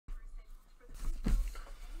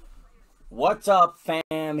What's up,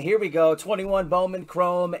 fam? Here we go. 21 Bowman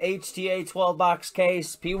Chrome HTA 12-box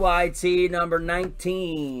case, PYT number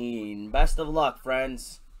 19. Best of luck,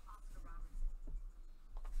 friends.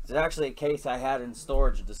 This is actually a case I had in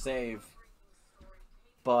storage to save.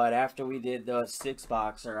 But after we did the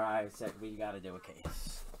 6-boxer, I said we got to do a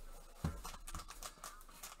case.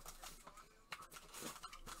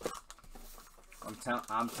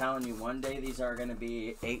 I'm telling you, one day these are going to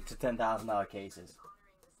be $8,000 to $10,000 cases.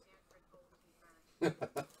 They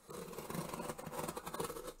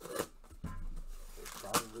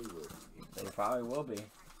probably will be. They probably will be.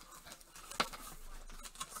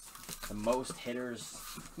 The most hitters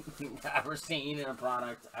ever seen in a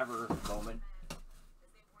product ever, Bowman.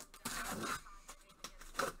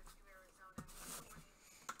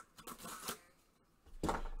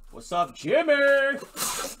 What's up, Jimmy?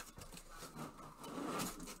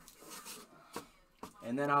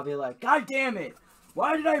 And then I'll be like, God damn it!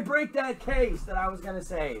 Why did I break that case that I was gonna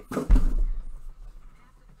save?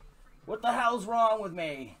 What the hell's wrong with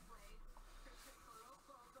me?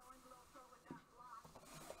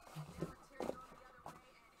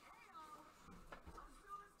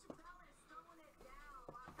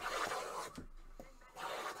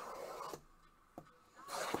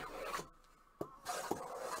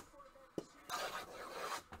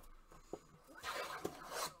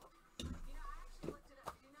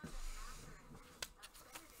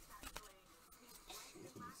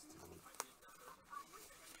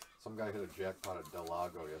 Some guy hit a jackpot at Del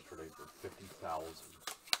Lago yesterday for $50,000.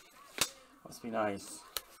 Must be nice.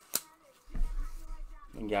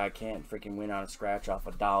 And yeah, I can't freaking win on a scratch off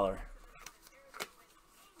 $1.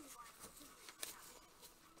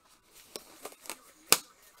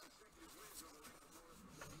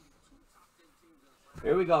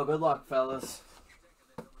 Here we go. Good luck, fellas.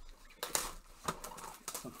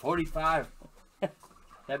 45.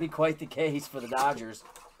 That'd be quite the case for the Dodgers.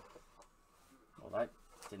 Well, that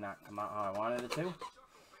did not come out how I wanted it to.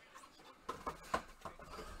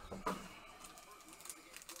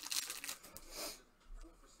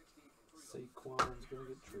 Saquon's gonna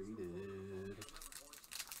get traded.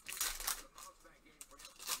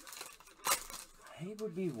 I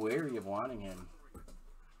would be wary of wanting him.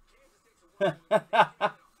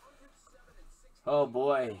 Oh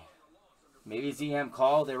boy. Maybe ZM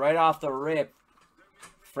called it right off the rip.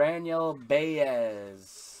 Franel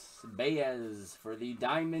Baez for the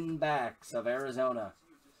Diamondbacks of Arizona.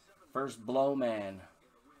 First Bman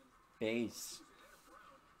base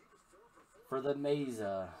for the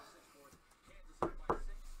Mesa.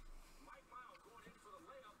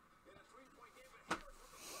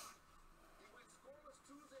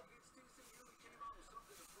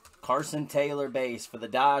 Carson Taylor base for the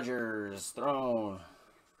Dodgers. Thrown.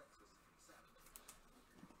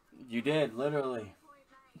 You did, literally.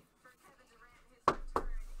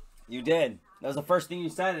 You did. That was the first thing you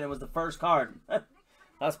said, and it was the first card.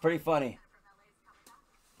 That's pretty funny.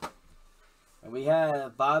 And we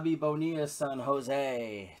have Bobby Bonilla's son,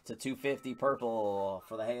 Jose, to 250 purple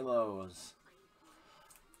for the Halos.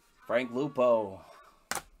 Frank Lupo.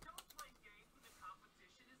 I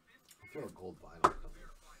feel a gold vinyl.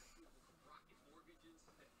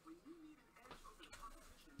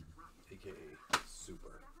 AKA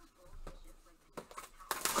Super.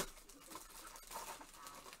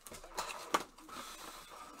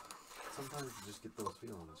 Sometimes you just get those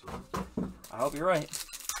feelings, you know? I hope you're right.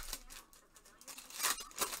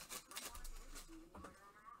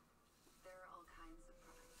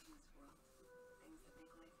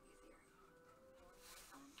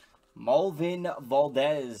 Melvin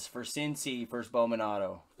Valdez for Cincy, first Bowman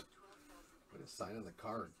auto. What a sign on the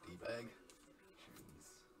card, D-bag.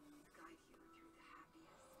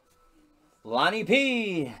 Lonnie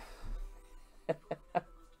P.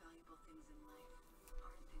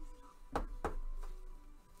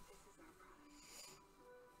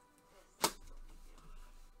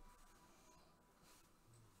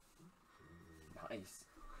 Nice.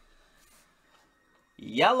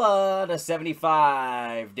 Yella to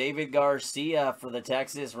 75. David Garcia for the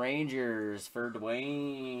Texas Rangers for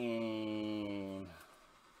Dwayne.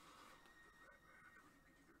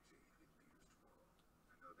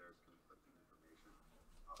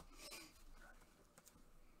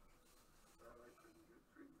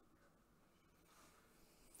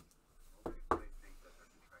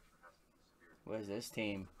 What is this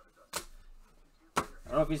team? I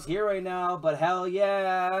don't know if he's here right now, but hell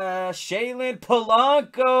yeah. Shaylin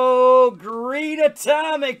Polanco, Green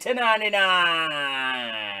Atomic to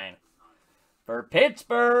 99. For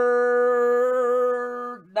Pittsburgh,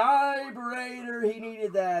 Vibrator. He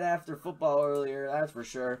needed that after football earlier, that's for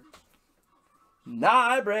sure.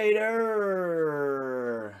 Vibrator.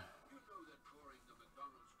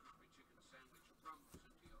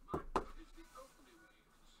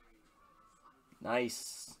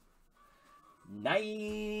 Nice.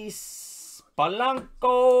 Nice.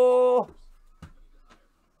 Polanco.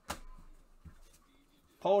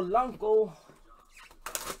 Polanco.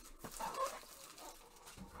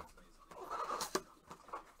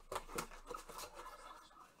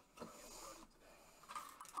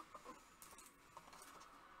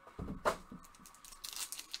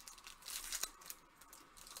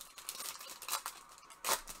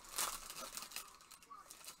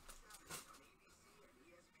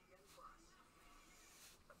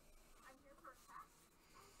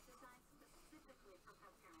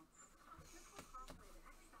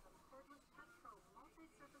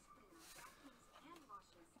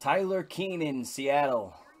 Tyler Keenan,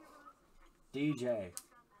 Seattle. DJ. Like,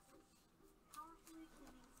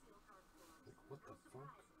 what the fuck?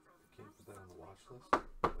 You can't put that on the watch list?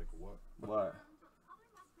 Like, what? What?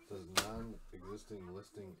 It says non-existing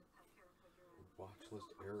listing watch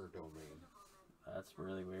list error domain. That's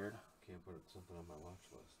really weird. Can't put something on my watch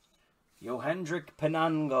list. Yohendrick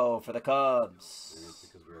Penango for the Cubs. Maybe it's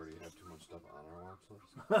because we already have too much stuff on our watch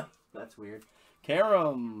list. That's weird.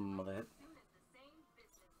 Karam with it.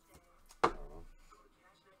 I don't know.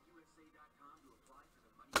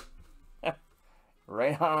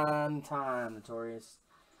 Right on time, Notorious.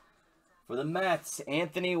 For the Mets,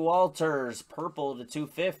 Anthony Walters, purple to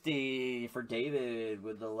 250 for David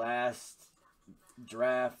with the last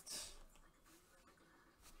draft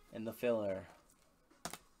in the filler.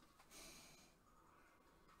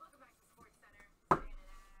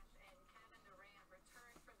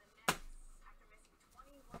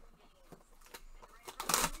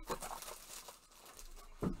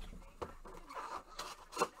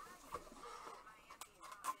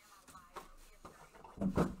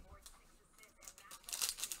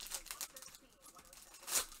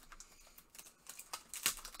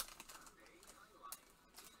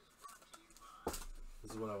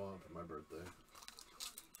 This is what I want for my birthday.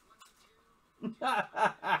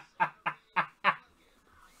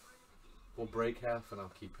 We'll break half and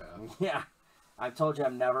I'll keep half. Yeah. I've told you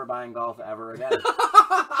I'm never buying golf ever again.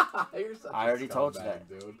 You're such I a already told you scumbag,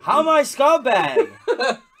 that. dude. How am I scumbag?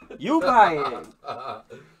 You buy it.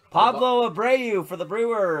 Pablo Abreu for the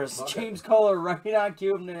Brewers. Okay. James Kohler right on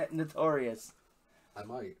cube, Notorious. I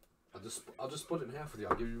might. I'll just split it in half with you.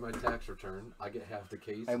 I'll give you my tax return. I get half the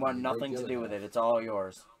case. I want nothing to do with it. It's all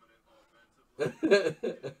yours. Who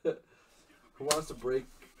wants to break?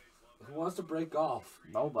 Who wants to break golf?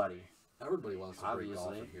 Nobody. Everybody wants to break golf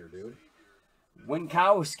Obviously. in here, dude.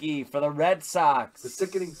 Winkowski for the Red Sox. The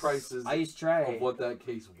sickening prices Ice tray. of what that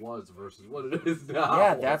case was versus what it is now.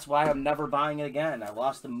 Yeah, that's why I'm never buying it again. I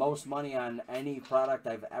lost the most money on any product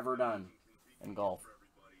I've ever done in golf.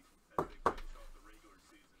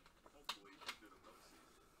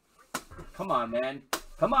 Come on, man.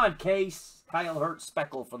 Come on, Case. Kyle Hurt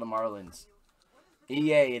Speckle for the Marlins.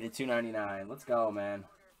 EA to 299. Let's go, man.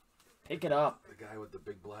 Pick it up. The guy with the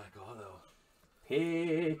big black auto.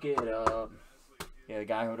 Pick it up. Yeah, the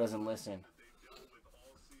guy who doesn't listen.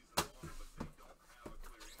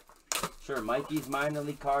 Sure, Mikey's minor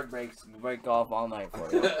league card breaks break golf all night for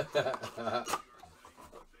you.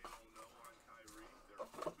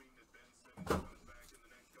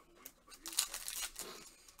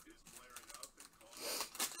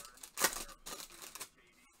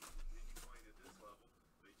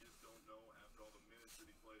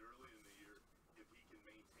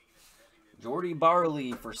 Jordy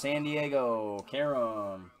Barley for San Diego.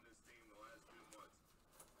 Karam.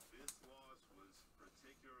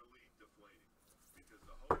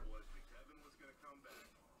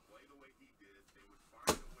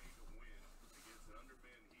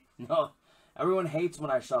 No, everyone hates when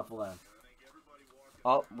I shuffle them.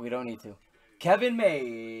 Oh, we don't need to. Kevin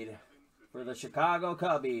Made for the Chicago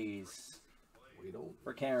Cubbies. We don't.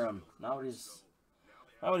 For Karam. Not what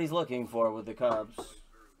he's looking for with the Cubs.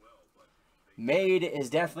 Made is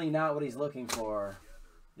definitely not what he's looking for.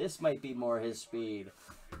 This might be more his speed.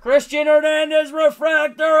 Christian Hernandez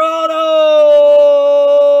Refractor Auto!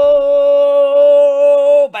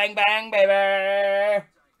 Bang, bang, baby!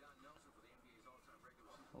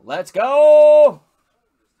 Let's go!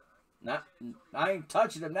 Nah, I ain't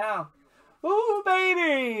touching him now. Ooh,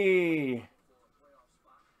 baby!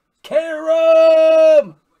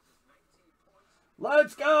 Karam!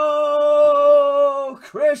 Let's go!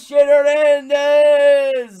 Christian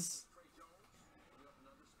Hernandez!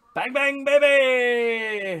 Bang, bang,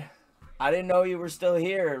 baby! I didn't know you were still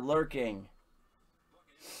here, lurking.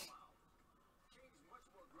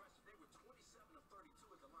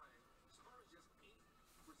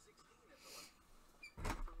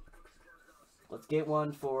 Let's get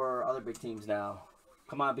one for other big teams now.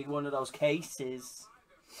 Come on, be one of those cases.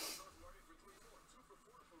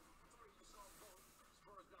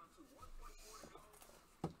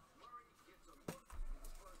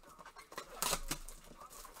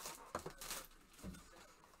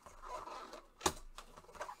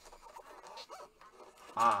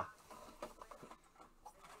 Ah.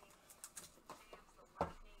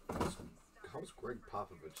 How's Greg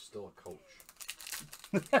Popovich still a coach?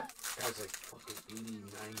 Guy's like fucking 89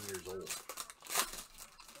 years old.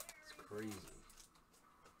 It's crazy.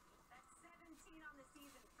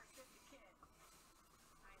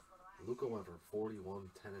 Luka went for 41,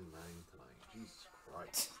 10, and 9 tonight. Jesus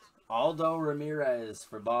Christ. Aldo Ramirez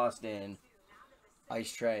for Boston.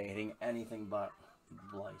 Ice Tray hitting anything but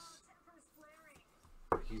Blice.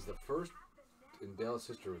 He's the first in Dallas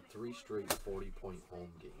history with 3 straight 40-point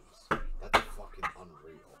home games. That's fucking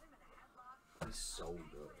unreal. He's so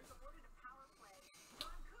good.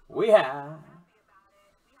 We have...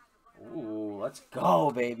 Ooh, let's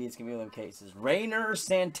go, baby. It's going to be one of them cases. Rainer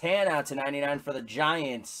Santana to 99 for the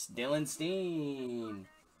Giants. Dylan Steen.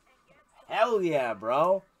 Hell yeah,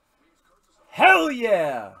 bro. Hell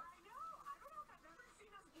yeah.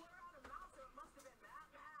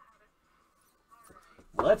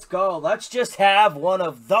 Let's go. Let's just have one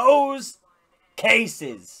of those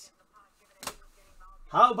cases.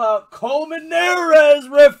 How about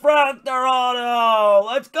Colmenares Refractor Auto?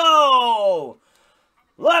 Let's go.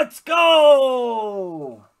 Let's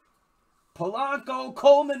go. Polanco,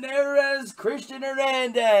 Colmenares, Christian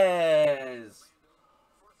Hernandez.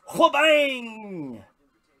 Wha-bang.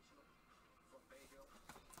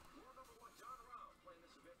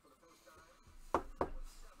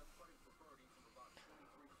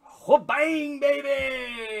 Wha-bang,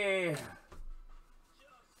 baby!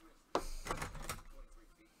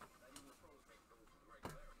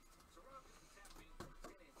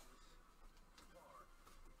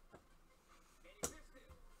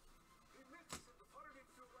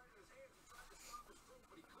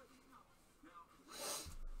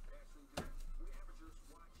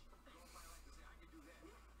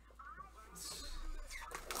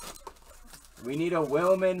 We need a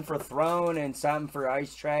Willman for Throne and some for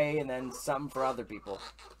Ice Tray and then some for other people.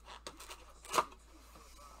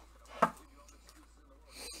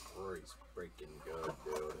 Rory's freaking good,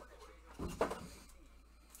 dude.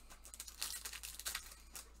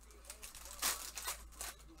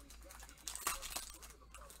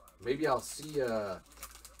 Maybe I'll see you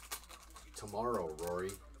tomorrow,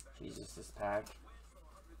 Rory. Jesus, this pack.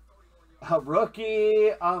 A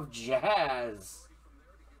Rookie of Jazz.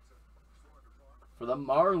 For the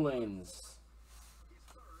Marlins.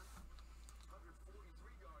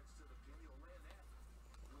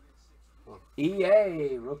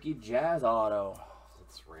 EA, Rookie Jazz Auto.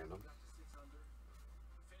 That's random.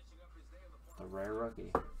 The rare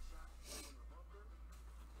rookie.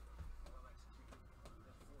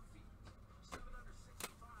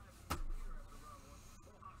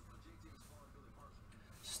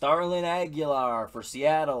 Starlin Aguilar for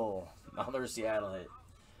Seattle. Another Seattle hit.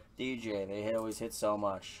 DJ, they always hit so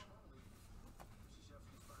much.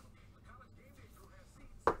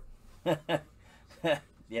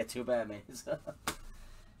 Yeah, too bad, man.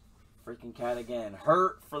 Freaking cat again.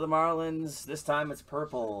 Hurt for the Marlins. This time it's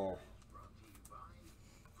purple.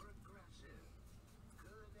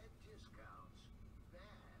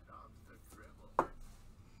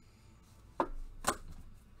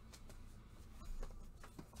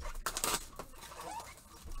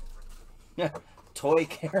 Toy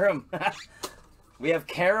Karam. We have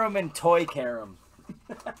Karam and Toy Karam.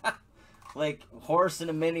 Like horse and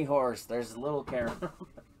a mini horse. There's little Karam.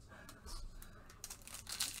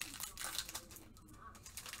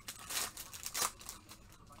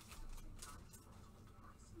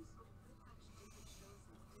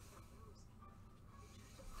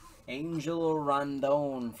 Angel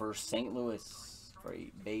Rondon for St. Louis. For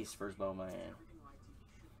base first Bman.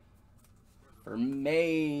 For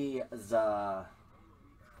Meza.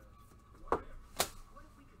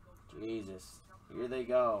 Jesus. Here they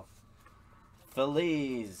go.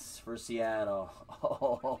 Feliz for Seattle.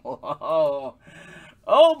 Oh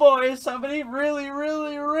boy, somebody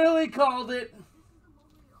really called it.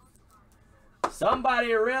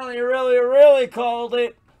 Somebody really called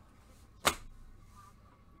it.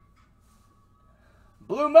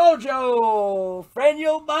 Blue Mojo,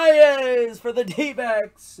 Franiel Baez for the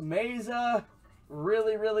D-backs. Meza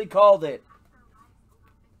really called it.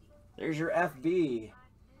 There's your FB.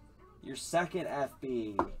 Your second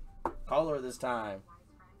FB. Color this time.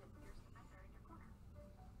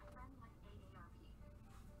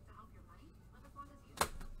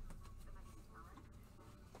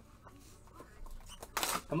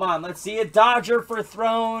 Come on, let's see a Dodger for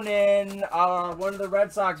Throne and one of the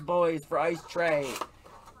Red Sox boys for Ice Tray.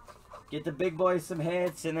 Get the big boys some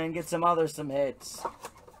hits and then get some others some hits.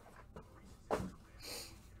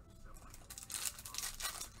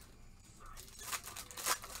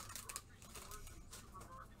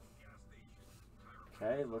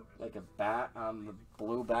 Okay, look like a bat on the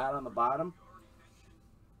blue bat on the bottom.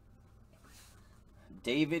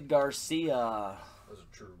 David Garcia. That was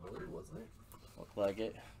a true blue, wasn't it? Looked like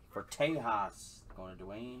it. For Tejas. Going to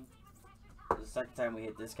Dwayne. This is the second time we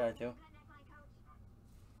hit this guy too.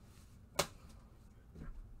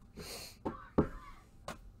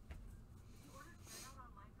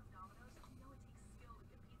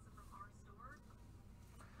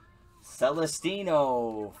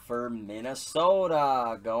 Celestino for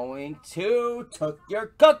Minnesota. Going to Took Your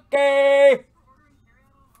Cookie.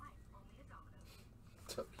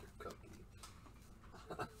 Took Your Cookie.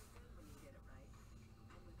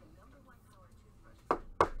 I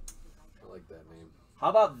like that name. How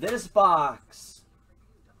about this box?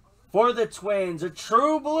 For the Twins, a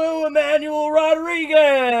true blue Emmanuel Rodriguez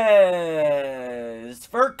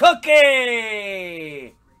for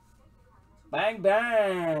Cookie. Bang,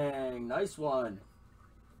 bang. Nice one.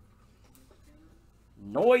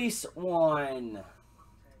 Nice one.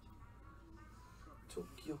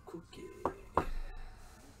 Tokyo Cookie.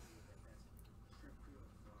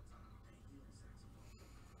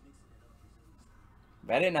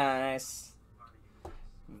 Very nice.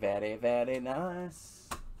 Very, very nice.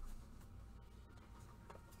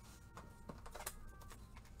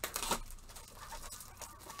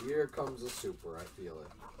 Here comes a super, I feel it.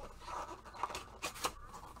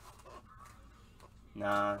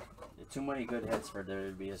 Nah, too many good hits for there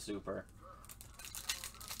to be a super.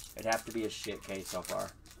 It'd have to be a shit case so far.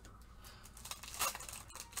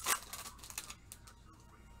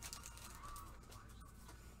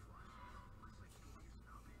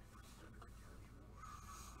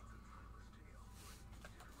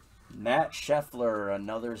 Matt Scheffler,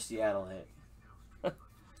 another Seattle hit. That's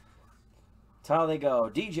how they go.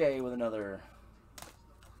 DJ with another.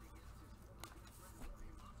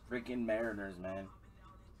 Freaking Mariners, man.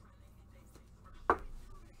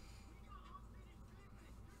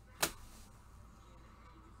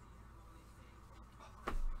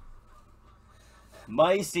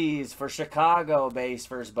 Mices for Chicago base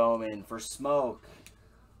first Bowman for Smoke.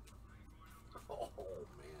 Oh,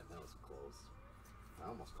 man, that was close. I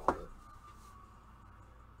almost called it.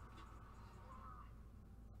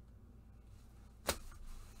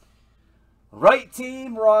 Right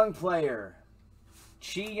team, wrong player.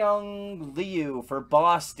 Chi-Young Liu for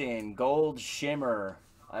Boston. Gold Shimmer.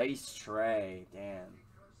 Ice Tray. Damn.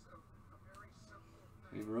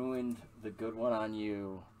 We ruined the good one on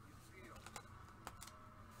you.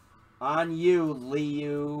 On you,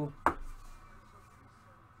 Liu.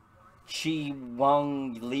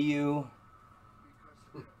 Chi-Young Liu.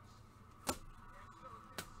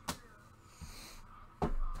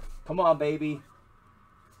 Come on, baby.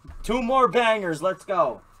 2 more bangers. Let's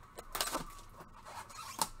go.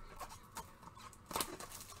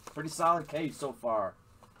 Pretty solid case so far.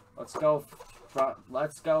 Let's go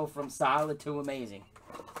from solid to amazing.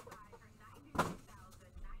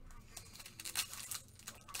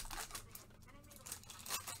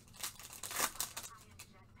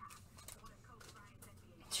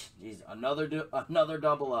 Jeez, another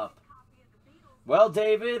double up. Well,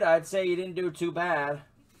 David, I'd say you didn't do too bad.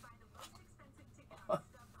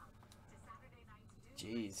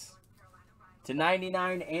 Jeez. To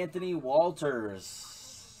 99, Anthony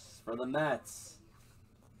Walters for the Mets.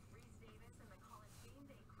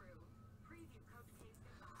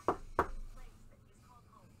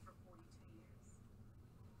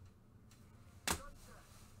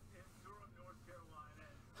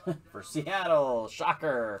 For Seattle,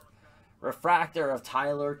 shocker. Refractor of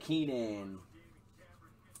Tyler Keenan.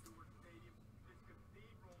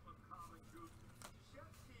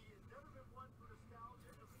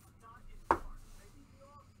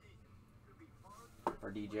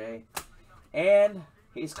 For DJ. And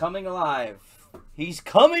he's coming alive. He's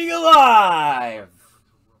coming alive!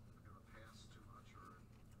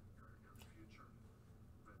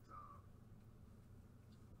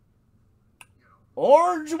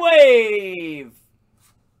 Orange Wave!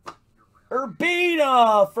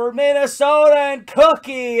 Urbina for Minnesota and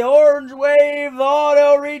Cookie. Orange Wave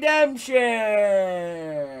Auto Redemption.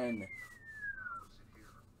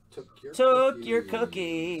 Took your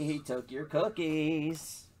cookie. He took your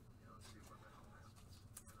cookies.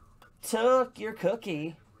 Took your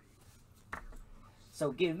cookie.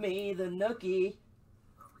 So give me the nookie.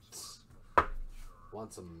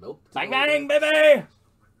 Want some milk? Bang, bang, baby!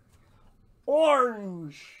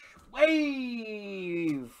 Orange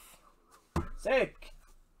Wave. Sick.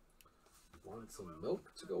 Want some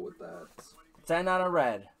milk to go with that? 10 on a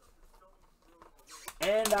red.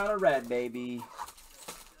 And on a red, baby.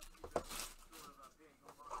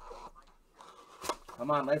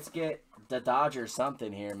 Come on, let's get the Dodgers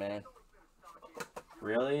something here, man.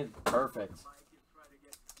 Really? Perfect.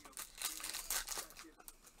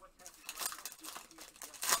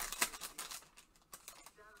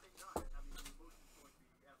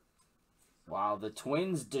 Wow, the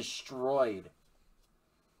Twins destroyed.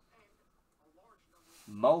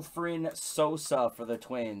 Mulfrin Sosa for the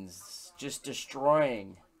Twins. Just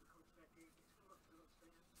destroying.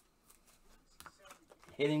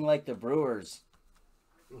 Hitting like the Brewers.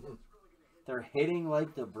 They're hitting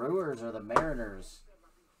like the Brewers or the Mariners.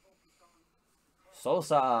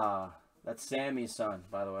 Sosa. That's Sammy's son,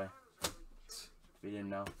 by the way. If you didn't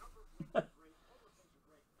know.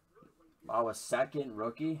 Wow, a second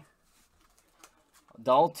rookie.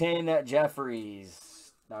 Dalton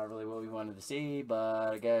Jeffries. Not really what we wanted to see,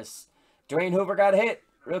 but I guess Dwayne Hoover got hit.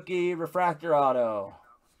 Rookie refractor auto.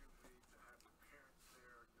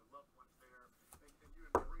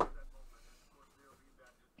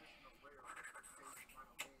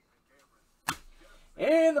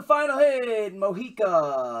 And the final hit,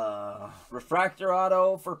 Mojica. Refractor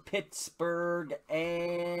auto for Pittsburgh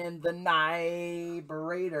and the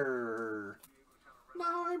Vibrator.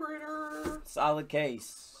 Solid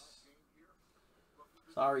case.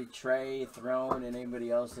 Sorry, Trey, Throne, and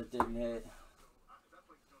anybody else that didn't hit.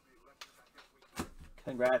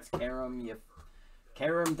 Congrats, Karam.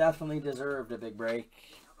 Karam definitely deserved a big break.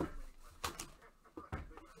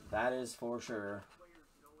 That is for sure.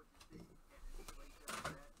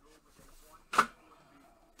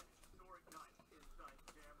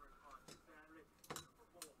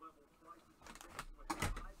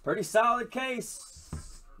 Pretty solid case.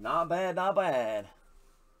 Not bad, not bad.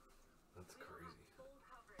 That's crazy.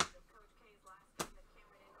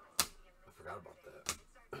 I forgot about that.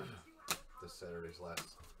 This Saturday's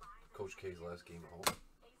last, Coach K's last game at home.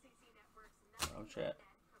 Oh, shit.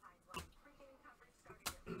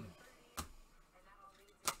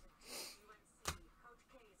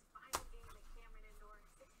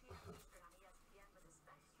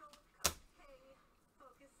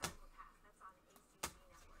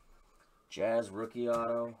 Jazz rookie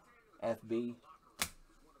auto, FB.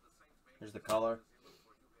 Here's the color.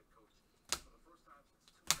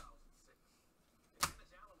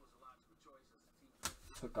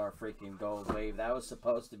 Took our freaking gold wave. That was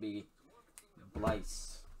supposed to be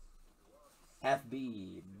Blyce.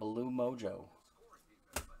 FB, Blue Mojo.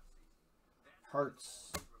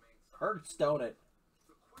 Hurts. Hurts, don't it?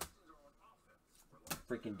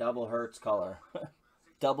 Freaking double Hurts color.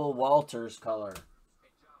 Double Walters color.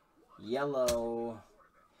 Yellow.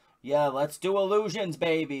 Yeah, let's do illusions,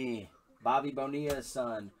 baby. Bobby Bonilla's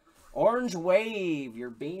son. Orange Wave,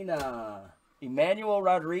 Urbina. Emmanuel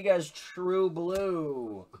Rodriguez, True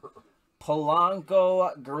Blue.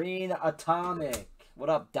 Polanco, Green Atomic. What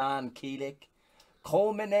up, Don Keedick?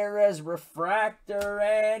 Colmenares, Refractor,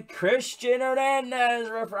 and Christian Hernandez,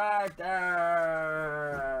 Refractor.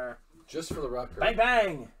 Just for the record. Bang,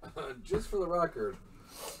 bang. Just for the record.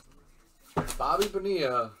 Bobby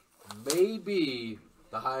Bonilla may be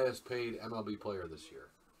the highest paid MLB player this year.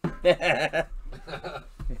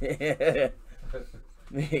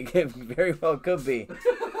 Very well could be.